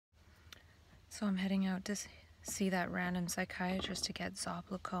So I'm heading out to see that random psychiatrist to get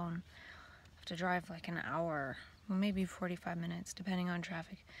Zoplicone. I have to drive like an hour, well maybe 45 minutes depending on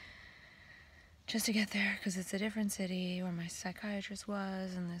traffic, just to get there because it's a different city where my psychiatrist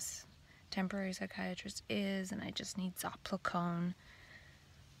was and this temporary psychiatrist is, and I just need Zoplicone.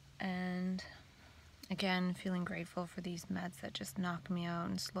 And again, feeling grateful for these meds that just knock me out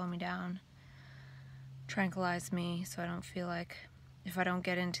and slow me down, tranquilize me so I don't feel like if I don't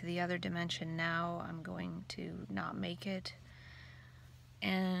get into the other dimension now, I'm going to not make it.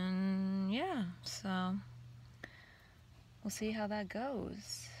 And yeah, so we'll see how that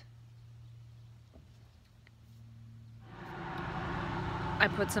goes. I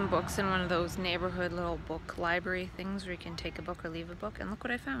put some books in one of those neighborhood little book library things where you can take a book or leave a book, and look what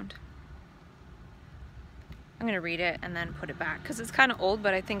I found. I'm gonna read it and then put it back because it's kind of old,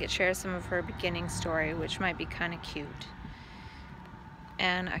 but I think it shares some of her beginning story, which might be kind of cute.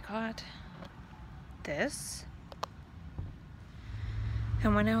 And I got this.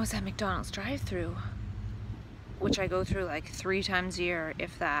 And when I was at McDonald's drive-thru, which I go through like 3 times a year,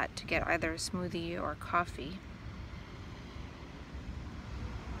 if that, to get either a smoothie or coffee.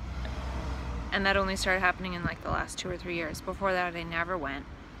 And that only started happening in like the last 2 or 3 years. Before that, I never went.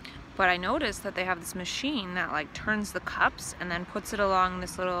 But I noticed that they have this machine that like turns the cups and then puts it along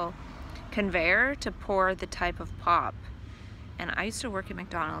this little conveyor to pour the type of pop. And I used to work at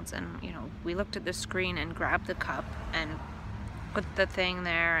McDonald's, and you know, we looked at the screen and grabbed the cup and put the thing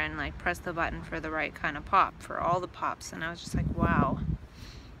there and like press the button for the right kind of pop for all the pops. And I was just like, wow,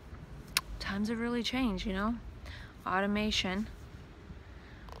 times have really changed, you know? Automation.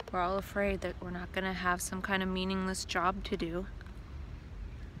 We're all afraid that we're not gonna have some kind of meaningless job to do.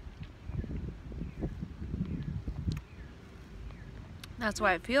 That's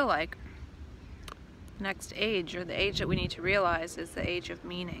why I feel like next age, or the age that we need to realize, is the age of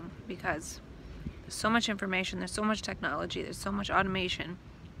meaning, because there's so much information, there's so much technology, there's so much automation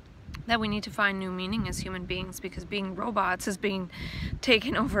that we need to find new meaning as human beings, because being robots is being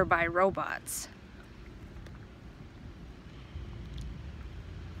taken over by robots.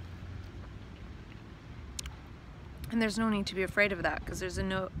 And there's no need to be afraid of that, because there's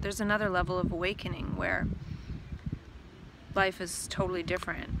another level of awakening where life is totally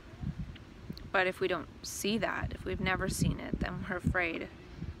different. But if we don't see that, if we've never seen it, then we're afraid.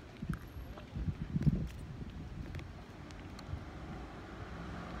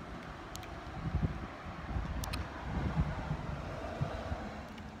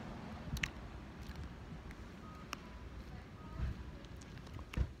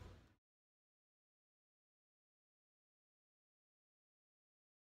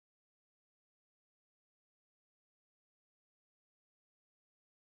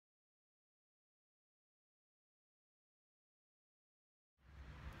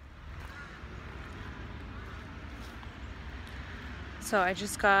 So I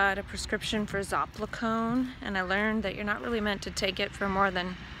just got a prescription for Zoplicone, and I learned that you're not really meant to take it for more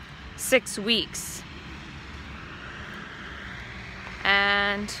than 6 weeks.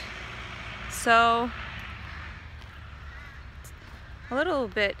 And so a little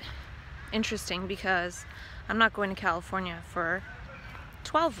bit interesting, because I'm not going to California for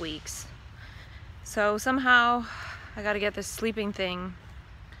 12 weeks. So somehow I got to get this sleeping thing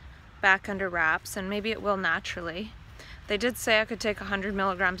back under wraps, and maybe it will naturally. They did say I could take 100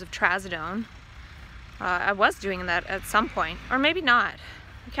 milligrams of trazodone. I was doing that at some point, or maybe not.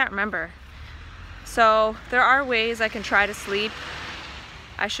 I can't remember. So there are ways I can try to sleep.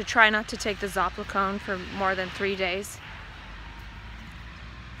 I should try not to take the Zoplicone for more than 3 days.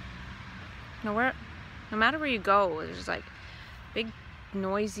 No matter where you go, there's like big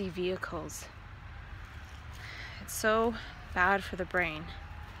noisy vehicles. It's so bad for the brain.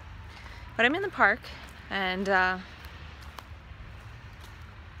 But I'm in the park, and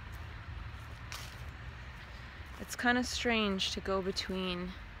it's kind of strange to go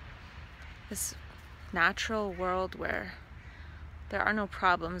between this natural world where there are no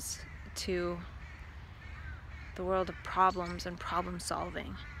problems to the world of problems and problem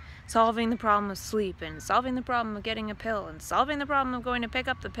solving. Solving the problem of sleep, and solving the problem of getting a pill, and solving the problem of going to pick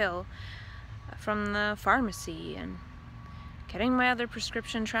up the pill from the pharmacy, and getting my other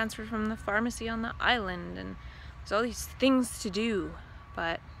prescription transferred from the pharmacy on the island, and there's all these things to do.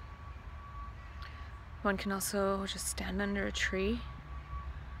 But one can also just stand under a tree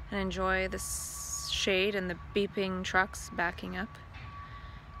and enjoy the shade and the beeping trucks backing up.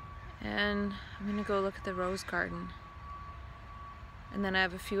 And I'm gonna go look at the rose garden. And then I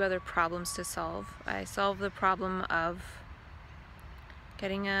have a few other problems to solve. I solved the problem of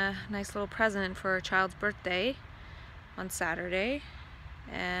getting a nice little present for a child's birthday on Saturday,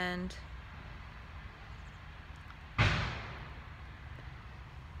 and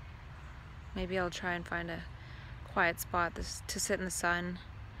Maybe I'll try and find a quiet spot to sit in the sun.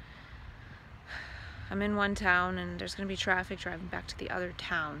 I'm in one town and there's going to be traffic driving back to the other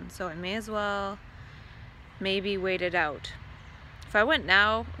town, so I may as well maybe wait it out. If I went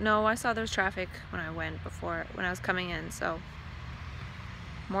now, no, I saw there was traffic when I went before, when I was coming in, so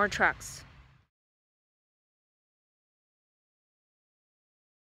more trucks.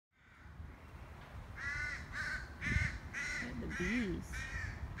 The bees.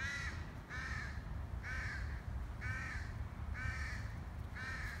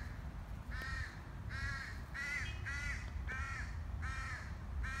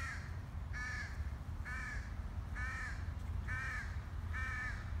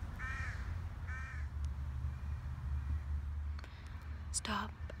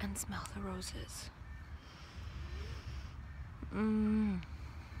 Stop and smell the roses.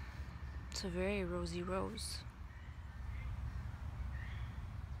 It's a very rosy rose.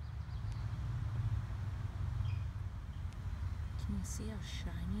 Can you see how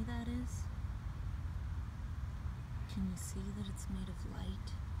shiny that is? Can you see that it's made of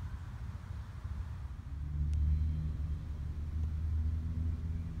light?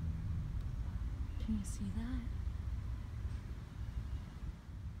 Can you see that?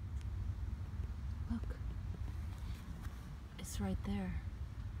 Look, it's right there.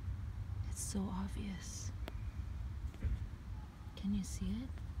 It's so obvious. Can you see it?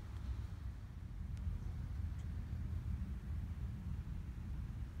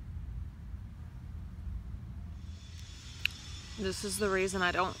 This is the reason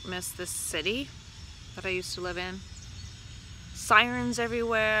I don't miss this city that I used to live in. Sirens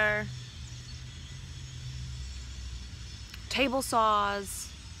everywhere. Table saws.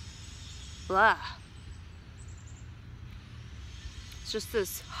 Blah. It's just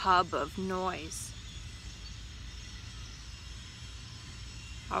this hub of noise.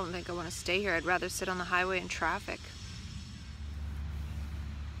 I don't think I want to stay here. I'd rather sit on the highway in traffic.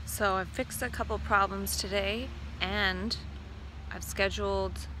 So I've fixed a couple problems today, and I've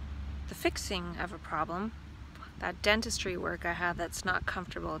scheduled the fixing of a problem. That dentistry work I have that's not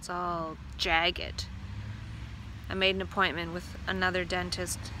comfortable, it's all jagged. I made an appointment with another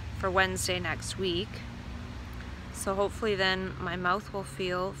dentist for Wednesday next week. So hopefully then my mouth will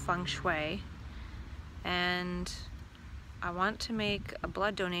feel feng shui, and I want to make a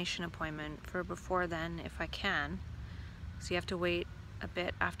blood donation appointment for before then if I can. So you have to wait a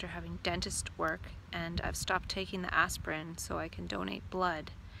bit after having dentist work, and I've stopped taking the aspirin so I can donate blood.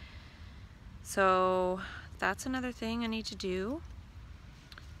 So that's another thing I need to do,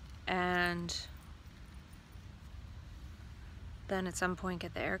 and then at some point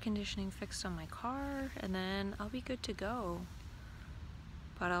get the air conditioning fixed on my car, and then I'll be good to go.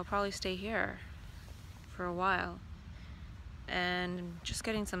 But I'll probably stay here for a while and just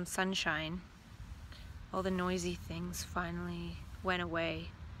getting some sunshine. All the noisy things finally went away,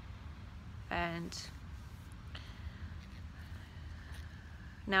 and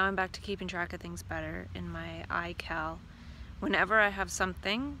now I'm back to keeping track of things better in my iCal. Whenever I have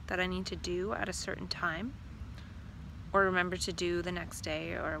something that I need to do at a certain time or remember to do the next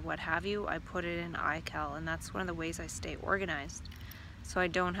day or what have you, I put it in iCal, and that's one of the ways I stay organized, so I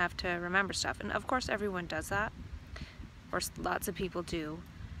don't have to remember stuff. And of course everyone does that, or lots of people do,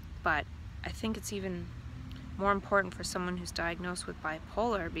 but I think it's even more important for someone who's diagnosed with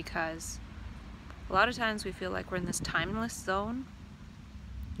bipolar, because a lot of times we feel like we're in this timeless zone.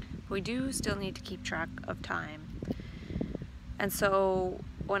 We do still need to keep track of time. And so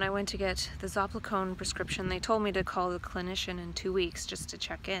when I went to get the Zopicone prescription, they told me to call the clinician in 2 weeks just to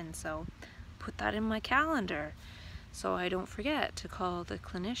check in. So put that in my calendar so I don't forget to call the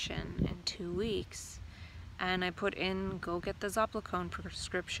clinician in 2 weeks. And I put in, go get the Zopicone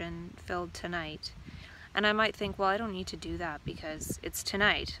prescription filled tonight. And I might think, well, I don't need to do that because it's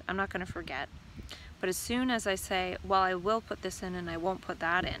tonight. I'm not going to forget. But as soon as I say, well, I will put this in and I won't put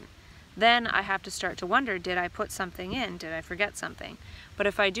that in, then I have to start to wonder, did I put something in? Did I forget something? But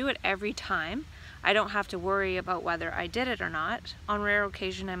if I do it every time, I don't have to worry about whether I did it or not. On rare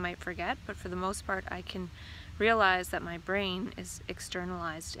occasion I might forget, but for the most part I can realize that my brain is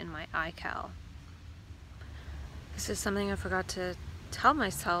externalized in my iCal. This is something I forgot to tell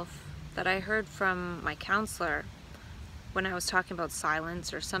myself that I heard from my counselor when I was talking about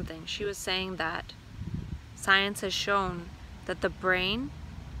silence or something. She was saying that science has shown that the brain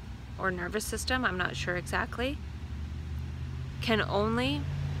or nervous system, I'm not sure exactly, can only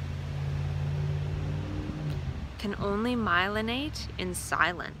myelinate in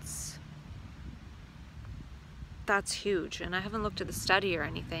silence. That's huge, and I haven't looked at the study or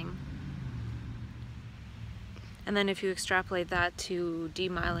anything. And then if you extrapolate that to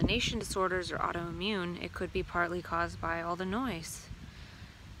demyelination disorders or autoimmune, it could be partly caused by all the noise.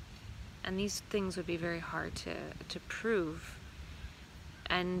 And these things would be very hard to prove.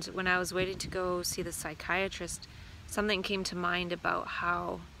 And when I was waiting to go see the psychiatrist, something came to mind about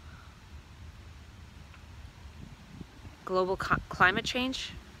how global climate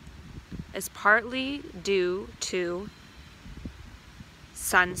change is partly due to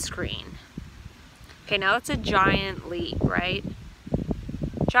sunscreen. Okay, now that's a giant leap, right?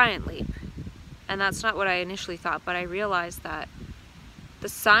 Giant leap. And that's not what I initially thought, but I realized that the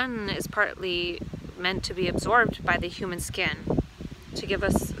sun is partly meant to be absorbed by the human skin to give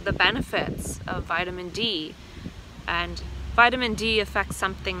us the benefits of vitamin D. And vitamin D affects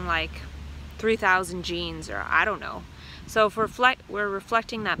something like 3,000 genes, or I don't know. So if we're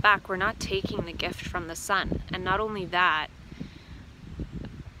reflecting that back, we're not taking the gift from the sun. And not only that,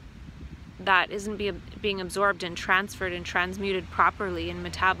 that isn't being absorbed and transferred and transmuted properly and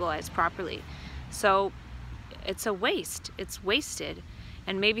metabolized properly. So it's a waste. It's wasted.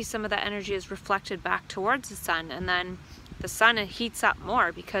 And maybe some of that energy is reflected back towards the sun, and then the sun heats up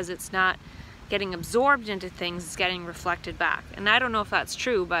more because it's not getting absorbed into things, it's getting reflected back. And I don't know if that's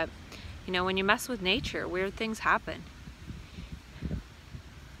true, but you know, when you mess with nature, weird things happen.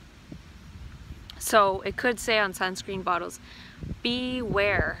 So it could say on sunscreen bottles,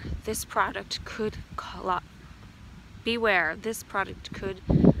 beware, this product could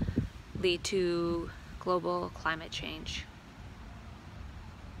lead to global climate change.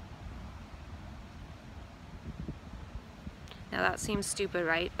 Now that seems stupid,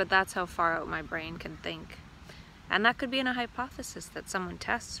 right? But that's how far out my brain can think. And that could be in a hypothesis that someone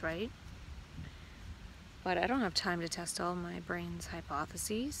tests, right? But I don't have time to test all my brain's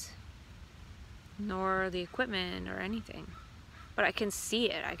hypotheses, nor the equipment or anything. But I can see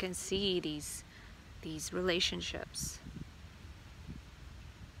it. I can see these relationships.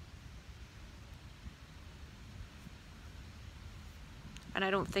 And I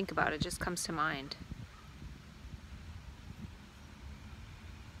don't think about it, it just comes to mind.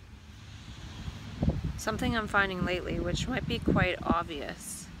 Something I'm finding lately, which might be quite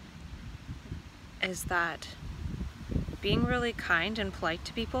obvious, is that being really kind and polite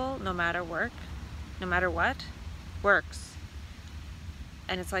to people, no matter what, works.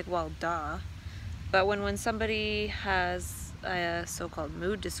 And it's like, well, duh. But when somebody has a so-called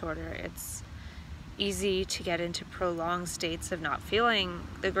mood disorder, it's easy to get into prolonged states of not feeling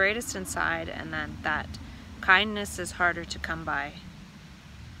the greatest inside, and then that kindness is harder to come by.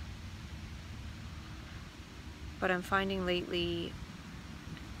 But I'm finding lately,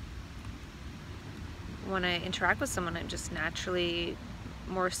 when I interact with someone, I'm just naturally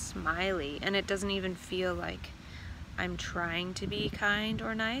more smiley, and it doesn't even feel like I'm trying to be kind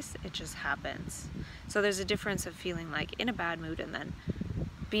or nice, it just happens. So there's a difference of feeling like in a bad mood and then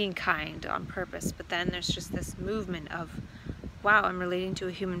being kind on purpose, but then there's just this movement of, wow, I'm relating to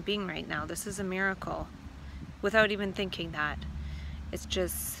a human being right now, this is a miracle, without even thinking that. It's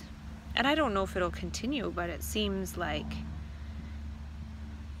just, and I don't know if it'll continue, but it seems like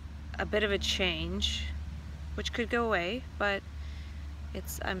a bit of a change, which could go away, but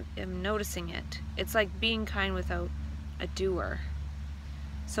I'm noticing it. It's like being kind without a doer.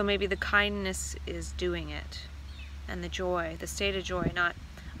 So maybe the kindness is doing it, and the joy, the state of joy, not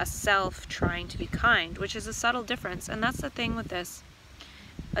a self trying to be kind, which is a subtle difference. And that's the thing with this,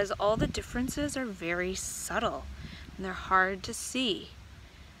 is all the differences are very subtle, and they're hard to see.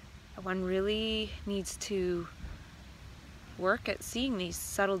 One really needs to work at seeing these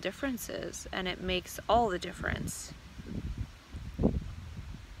subtle differences, and it makes all the difference.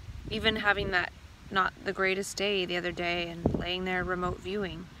 Even having that not the greatest day the other day and laying there remote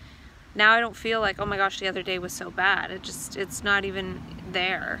viewing, now I don't feel like, oh my gosh, the other day was so bad. It's not even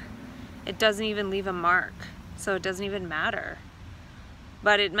there. It doesn't even leave a mark, so it doesn't even matter.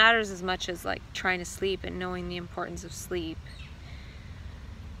 But it matters as much as like trying to sleep and knowing the importance of sleep.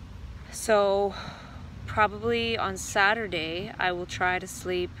 So probably on Saturday I will try to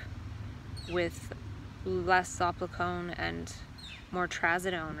sleep with less Zopiclone and more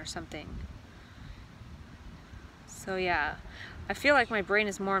Trazodone or something. So yeah, I feel like my brain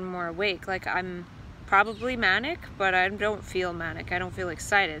is more and more awake. Like I'm probably manic, but I don't feel manic. I don't feel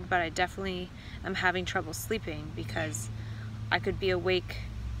excited, but I definitely am having trouble sleeping because I could be awake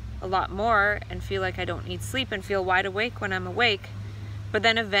a lot more and feel like I don't need sleep and feel wide awake when I'm awake. But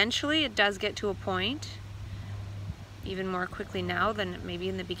then eventually it does get to a point, even more quickly now than maybe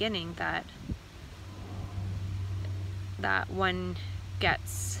in the beginning, that one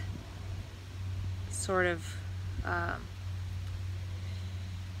gets sort of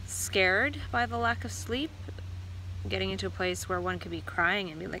scared by the lack of sleep, getting into a place where one could be crying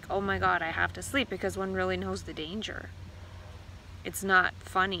and be like, oh my god, I have to sleep, because one really knows the danger. It's not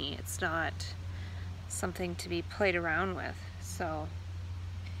funny. It's not something to be played around with. So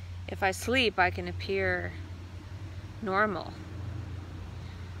if I sleep, I can appear normal.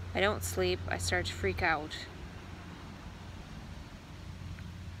 I don't sleep, I start to freak out.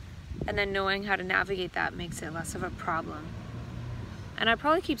 And then knowing how to navigate that makes it less of a problem. And I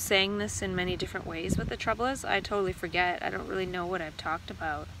probably keep saying this in many different ways, but the trouble is I totally forget. I don't really know what I've talked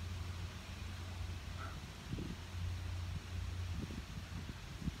about.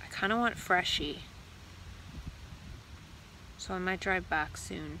 I kind of want freshy. So I might drive back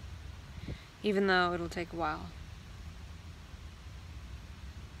soon, even though it'll take a while.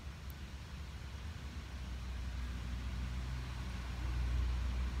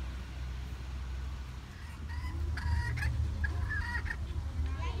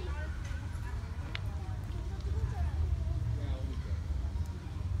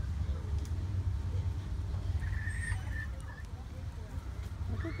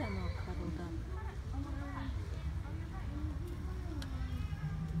 Look at them all cuddled up.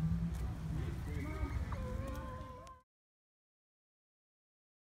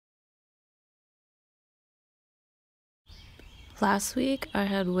 Last week I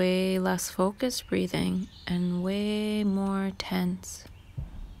had way less focused breathing and way more tense.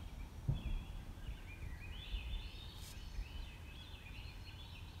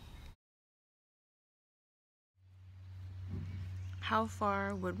 How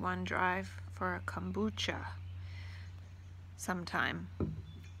far would one drive for a kombucha sometime?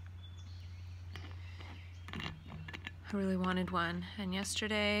 I really wanted one, and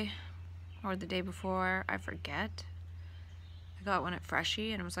yesterday or the day before, I forget, I got one at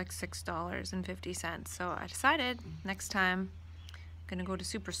Freshie and it was like $6.50. So I decided next time I'm gonna go to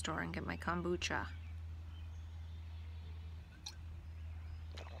Superstore and get my kombucha.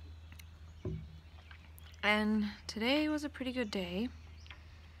 And today was a pretty good day.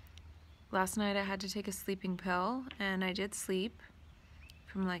 Last night I had to take a sleeping pill and I did sleep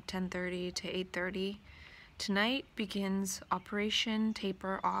from like 10:30 to 8:30. Tonight begins Operation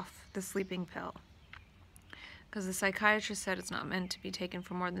Taper Off the Sleeping Pill, because the psychiatrist said it's not meant to be taken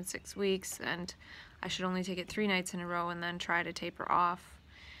for more than 6 weeks and I should only take it 3 nights in a row and then try to taper off.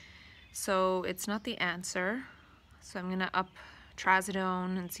 So it's not the answer. So I'm gonna up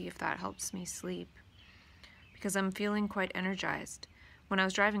trazodone and see if that helps me sleep, because I'm feeling quite energized. When I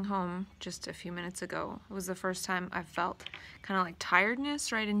was driving home just a few minutes ago, it was the first time I felt kind of like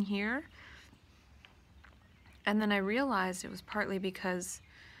tiredness right in here. And then I realized it was partly because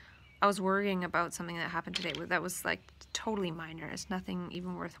I was worrying about something that happened today that was like totally minor. It's nothing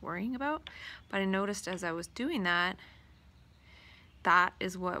even worth worrying about. But I noticed as I was doing that, that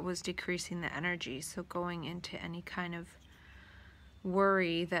is what was decreasing the energy. So going into any kind of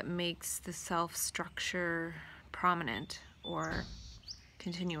worry that makes the self structure prominent or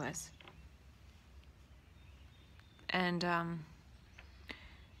continuous. And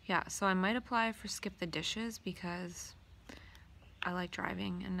yeah, so I might apply for skip the dishes because I like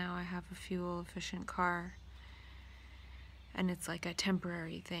driving and now I have a fuel efficient car, and it's like a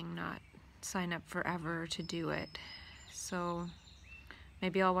temporary thing, not sign up forever to do it. So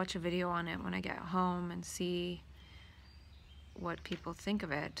maybe I'll watch a video on it when I get home and see what people think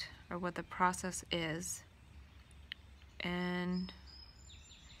of it or what the process is. And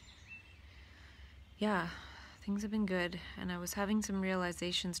yeah, things have been good, and I was having some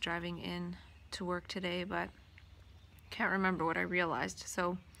realizations driving in to work today, but can't remember what I realized,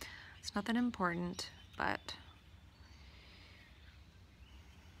 so it's not that important. But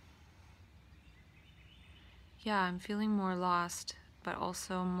yeah, I'm feeling more lost, but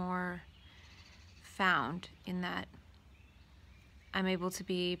also more found in that I'm able to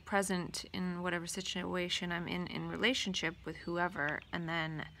be present in whatever situation I'm in relationship with whoever, and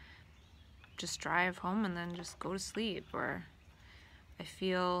then just drive home and then just go to sleep. Or I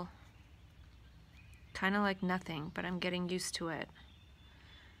feel kind of like nothing, but I'm getting used to it.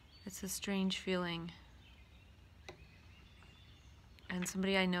 It's a strange feeling. And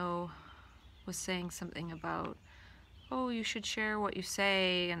somebody I know was saying something about, oh, you should share what you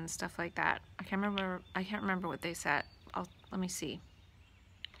say and stuff like that. I can't remember what they said. Let me see.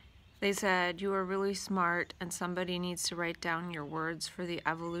 They said, you are really smart and somebody needs to write down your words for the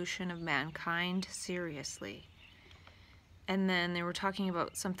evolution of mankind seriously. And then they were talking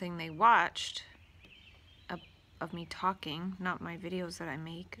about something they watched of me talking, not my videos that I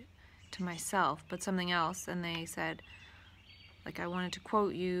make to myself, but something else. And they said, like, I wanted to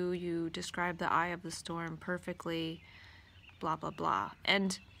quote you, you described the eye of the storm perfectly, blah, blah, blah.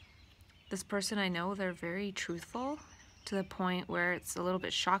 And this person I know, they're very truthful to the point where it's a little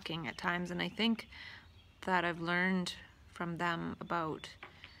bit shocking at times. And I think that I've learned from them about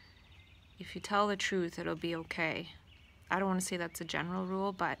if you tell the truth, it'll be okay. I don't want to say that's a general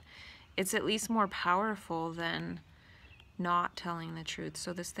rule, but it's at least more powerful than not telling the truth.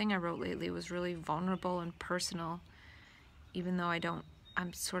 So this thing I wrote lately was really vulnerable and personal, even though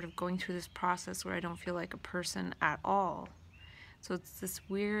I'm sort of going through this process where I don't feel like a person at all. So it's this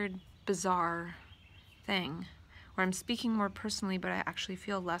weird, bizarre thing where I'm speaking more personally, but I actually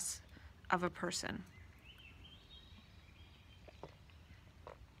feel less of a person.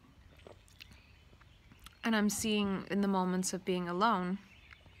 And I'm seeing in the moments of being alone,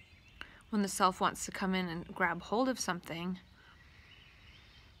 when the self wants to come in and grab hold of something,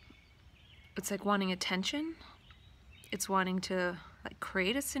 it's like wanting attention. It's wanting to like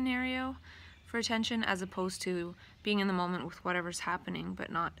create a scenario for attention, as opposed to being in the moment with whatever's happening,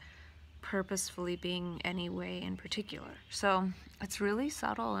 but not purposefully being any way in particular. So it's really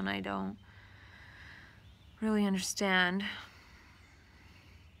subtle, and I don't really understand.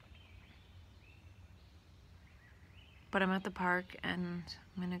 But I'm at the park, and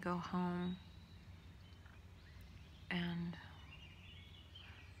I'm gonna go home, and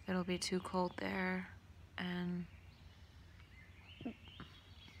it'll be too cold there, and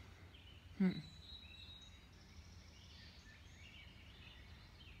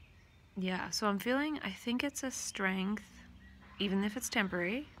yeah, so I'm feeling, I think it's a strength, even if it's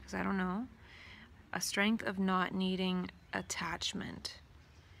temporary, because I don't know, a strength of not needing attachment.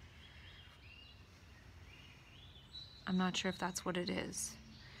 I'm not sure if that's what it is.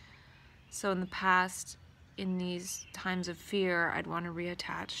 So in the past, in these times of fear, I'd want to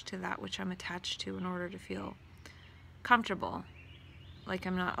reattach to that which I'm attached to in order to feel comfortable, like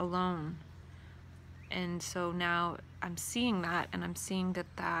I'm not alone. And so now I'm seeing that, and I'm seeing that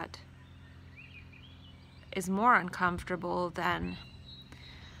that is more uncomfortable than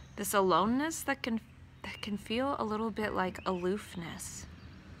this aloneness that can feel a little bit like aloofness.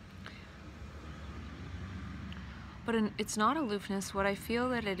 But it's not aloofness. What I feel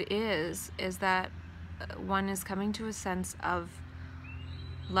that it is that one is coming to a sense of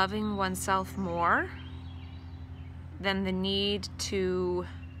loving oneself more than the need to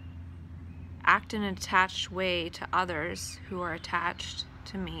act in an attached way to others who are attached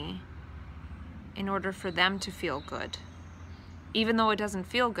to me in order for them to feel good. Even though it doesn't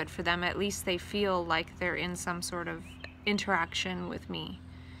feel good for them, at least they feel like they're in some sort of interaction with me.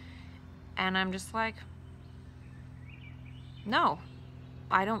 And I'm just like, no,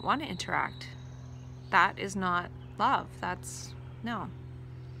 I don't want to interact. That is not love. That's no.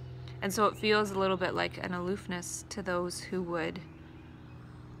 And so it feels a little bit like an aloofness to those who would,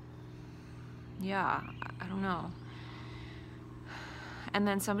 yeah, I don't know. And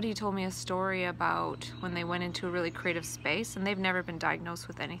then somebody told me a story about when they went into a really creative space, and they've never been diagnosed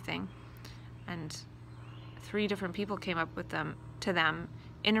with anything. And 3 different people came up with to them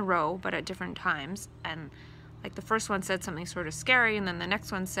in a row, but at different times. And like the first one said something sort of scary, and then the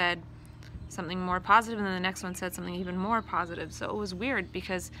next one said something more positive, and then the next one said something even more positive. So it was weird,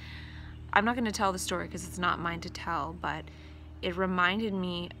 because I'm not going to tell the story because it's not mine to tell, but it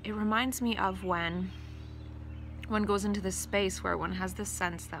reminds me of when one goes into this space where one has this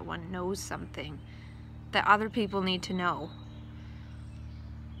sense that one knows something that other people need to know.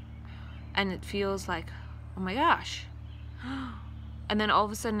 And it feels like, oh my gosh. And then all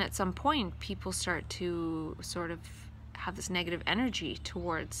of a sudden at some point, people start to sort of have this negative energy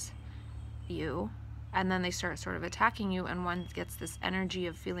towards you. And then they start sort of attacking you, and one gets this energy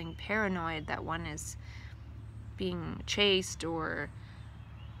of feeling paranoid that one is being chased or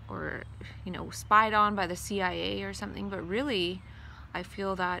you know, spied on by the CIA or something. But really, I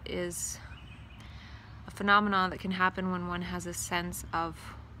feel that is a phenomenon that can happen when one has a sense of,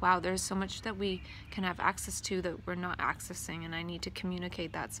 wow, there's so much that we can have access to that we're not accessing, and I need to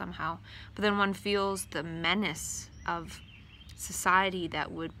communicate that somehow. But then one feels the menace of society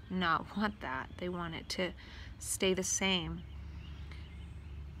that would not want that. They want it to stay the same.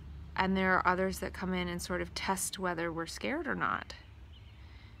 And there are others that come in and sort of test whether we're scared or not.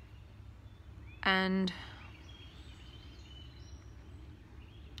 And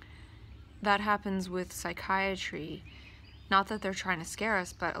that happens with psychiatry. Not that they're trying to scare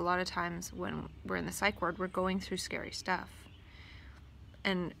us, but a lot of times when we're in the psych ward, we're going through scary stuff.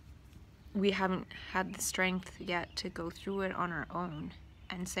 And we haven't had the strength yet to go through it on our own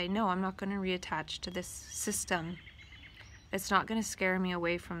and say, no, I'm not going to reattach to this system. It's not going to scare me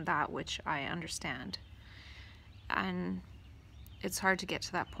away from that which I understand. And it's hard to get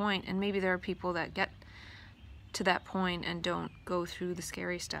to that point. And maybe there are people that get to that point and don't go through the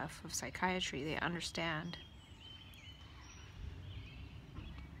scary stuff of psychiatry. They understand.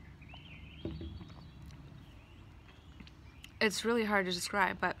 It's really hard to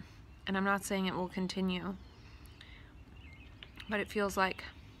describe, and I'm not saying it will continue, but it feels like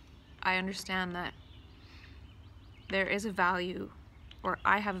I understand that there is a value, or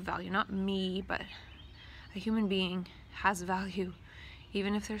I have a value, not me, but a human being has value,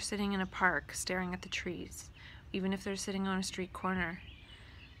 even if they're sitting in a park staring at the trees, even if they're sitting on a street corner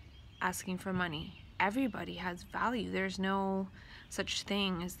asking for money. Everybody has value. There's no such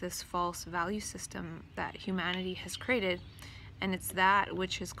thing as this false value system that humanity has created, and it's that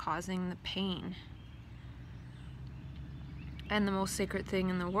which is causing the pain. And the most sacred thing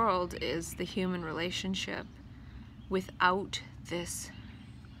in the world is the human relationship without this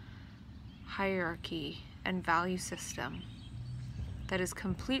hierarchy and value system that is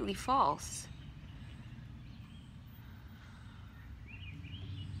completely false.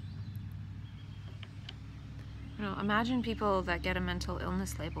 You know, imagine people that get a mental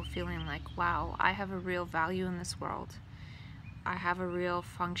illness label feeling like, wow, I have a real value in this world. I have a real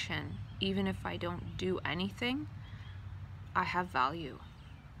function. Even if I don't do anything, I have value.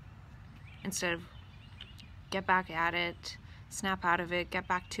 Instead of get back at it, snap out of it, get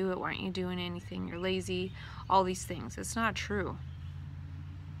back to it, why aren't you doing anything, you're lazy, all these things. It's not true.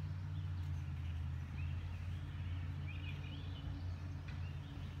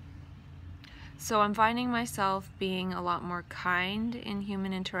 So I'm finding myself being a lot more kind in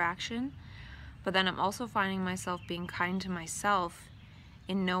human interaction, but then I'm also finding myself being kind to myself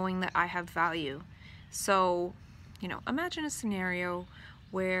in knowing that I have value. So, you know, imagine a scenario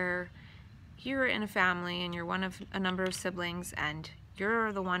where you're in a family and you're one of a number of siblings and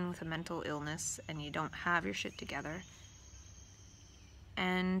you're the one with a mental illness and you don't have your shit together.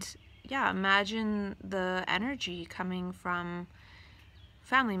 And yeah, imagine the energy coming from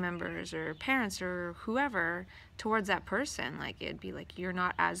family members or parents or whoever towards that person. Like, it'd be like, you're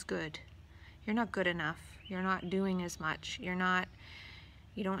not as good. You're not good enough. You're not doing as much. You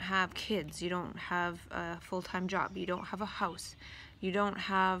don't have kids. You don't have a full-time job. You don't have a house. You don't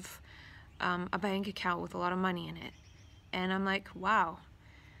have a bank account with a lot of money in it. And I'm like, wow,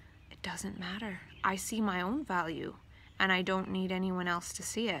 it doesn't matter. I see my own value and I don't need anyone else to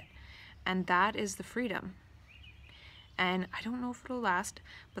see it. And that is the freedom. And I don't know if it'll last,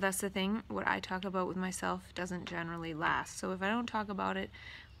 but that's the thing. What I talk about with myself doesn't generally last. So if I don't talk about it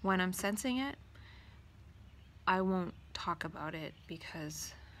when I'm sensing it, I won't talk about it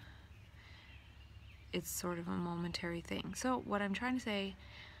because it's sort of a momentary thing. So what I'm trying to say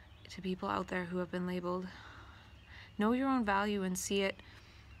to people out there who have been labeled, know your own value and see it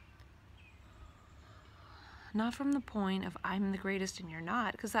not from the point of I'm the greatest and you're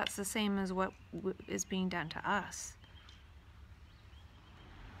not, because that's the same as what is being done to us.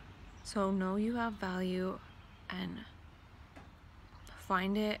 So know you have value and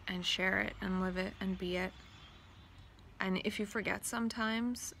find it and share it and live it and be it. And if you forget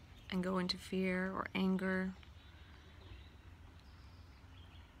sometimes and go into fear or anger,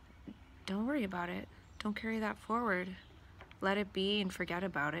 don't worry about it. Don't carry that forward. Let it be and forget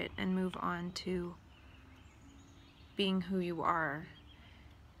about it and move on to being who you are.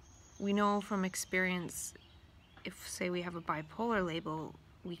 We know from experience, if say we have a bipolar label,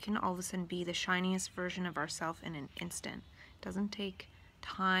 we can all of a sudden be the shiniest version of ourselves in an instant. It doesn't take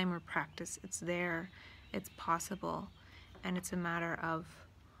time or practice. It's there, it's possible, and it's a matter of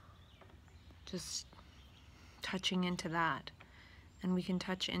just touching into that. And we can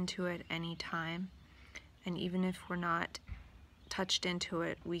touch into it anytime. And even if we're not touched into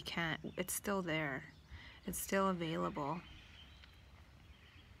it, we can't, it's still there. It's still available.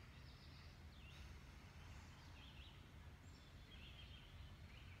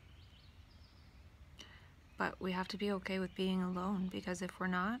 But we have to be okay with being alone, because if we're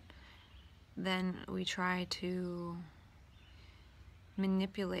not, then we try to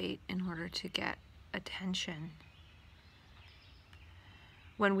manipulate in order to get attention.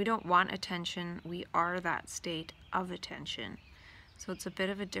 When we don't want attention, we are that state of attention. So it's a bit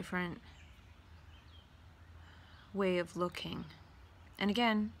of a different way of looking. And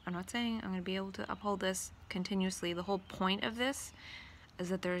again, I'm not saying I'm going to be able to uphold this continuously. The whole point of this is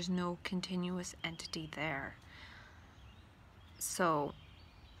that there is no continuous entity there. So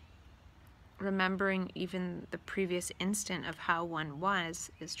remembering even the previous instant of how one was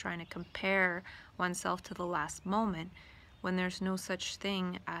is trying to compare oneself to the last moment when there's no such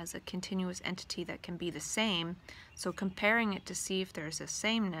thing as a continuous entity that can be the same. So comparing it to see if there's a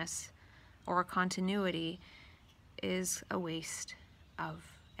sameness or a continuity is a waste of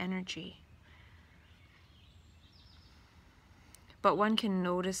energy. but one can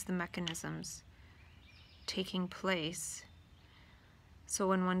notice the mechanisms taking place. So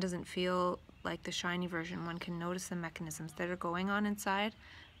when one doesn't feel like the shiny version, one can notice the mechanisms that are going on inside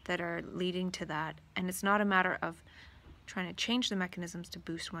that are leading to that. And it's not a matter of trying to change the mechanisms to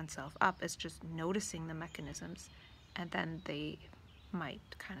boost oneself up. It's just noticing the mechanisms, and then they might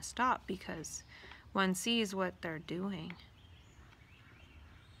kind of stop because one sees what they're doing.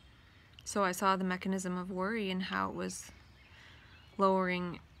 So I saw the mechanism of worry and how it was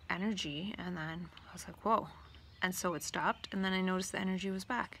lowering energy, and then I was like, whoa. And so it stopped, and then I noticed the energy was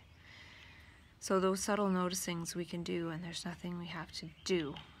back. So those subtle noticings we can do, and there's nothing we have to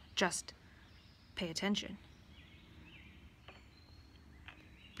do, just pay attention.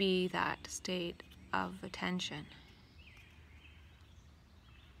 Be that state of attention.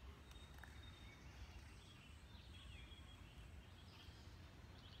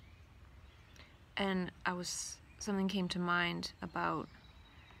 And something came to mind about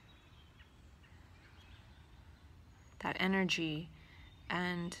that energy,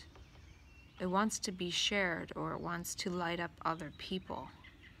 and it wants to be shared, or it wants to light up other people,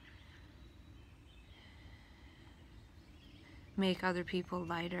 make other people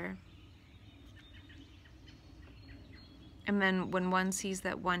lighter. And then when one sees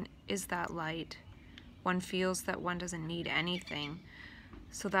that one is that light, one feels that one doesn't need anything.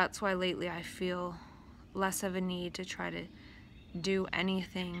 So that's why lately I feel less of a need to try to do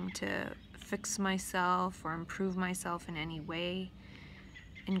anything to fix myself or improve myself in any way,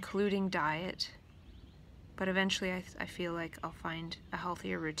 including diet. But eventually I feel like I'll find a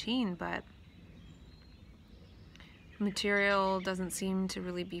healthier routine, but material doesn't seem to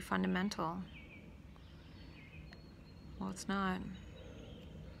really be fundamental. Well, it's not.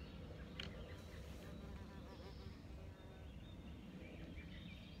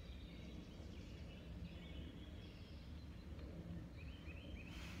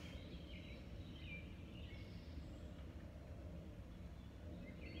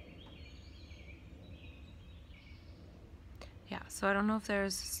 Yeah, so I don't know if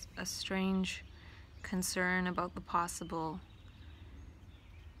there's a strange concern about the possible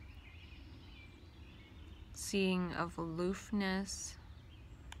seeing of aloofness,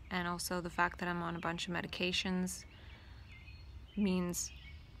 and also the fact that I'm on a bunch of medications means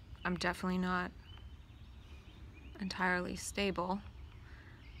I'm definitely not entirely stable,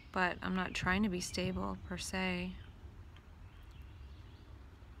 but I'm not trying to be stable per se.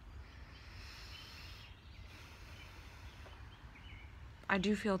 I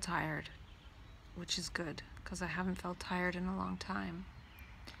do feel tired, which is good, because I haven't felt tired in a long time.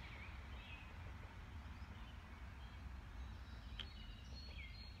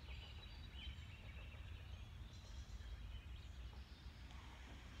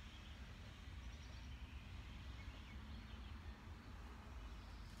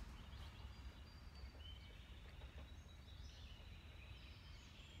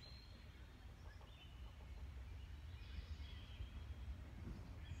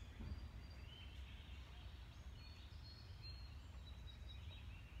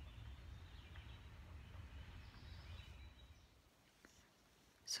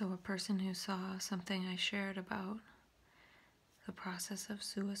 So a person who saw something I shared about the process of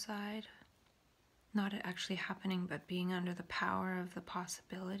suicide, not it actually happening, but being under the power of the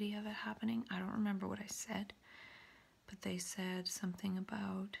possibility of it happening. I don't remember what I said, but they said something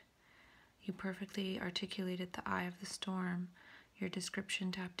about, you perfectly articulated the eye of the storm. Your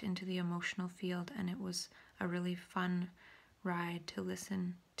description tapped into the emotional field, and it was a really fun ride to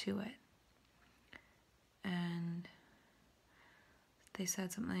listen to it. And they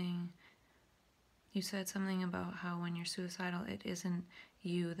said something, you said something about how when you're suicidal, it isn't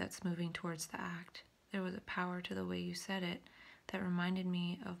you that's moving towards the act. There was a power to the way you said it that reminded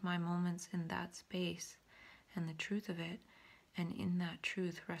me of my moments in that space and the truth of it. And in that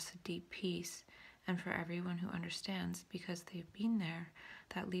truth rests a deep peace. And for everyone who understands, because they've been there,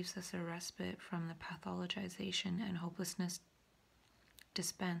 that leaves us a respite from the pathologization and hopelessness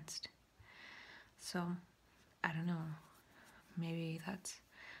dispensed. So, I don't know. Maybe that's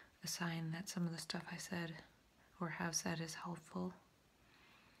a sign that some of the stuff I said or have said is helpful.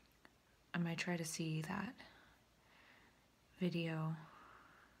 I might try to see that video.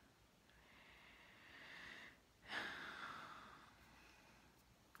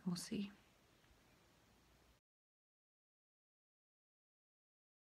 We'll see.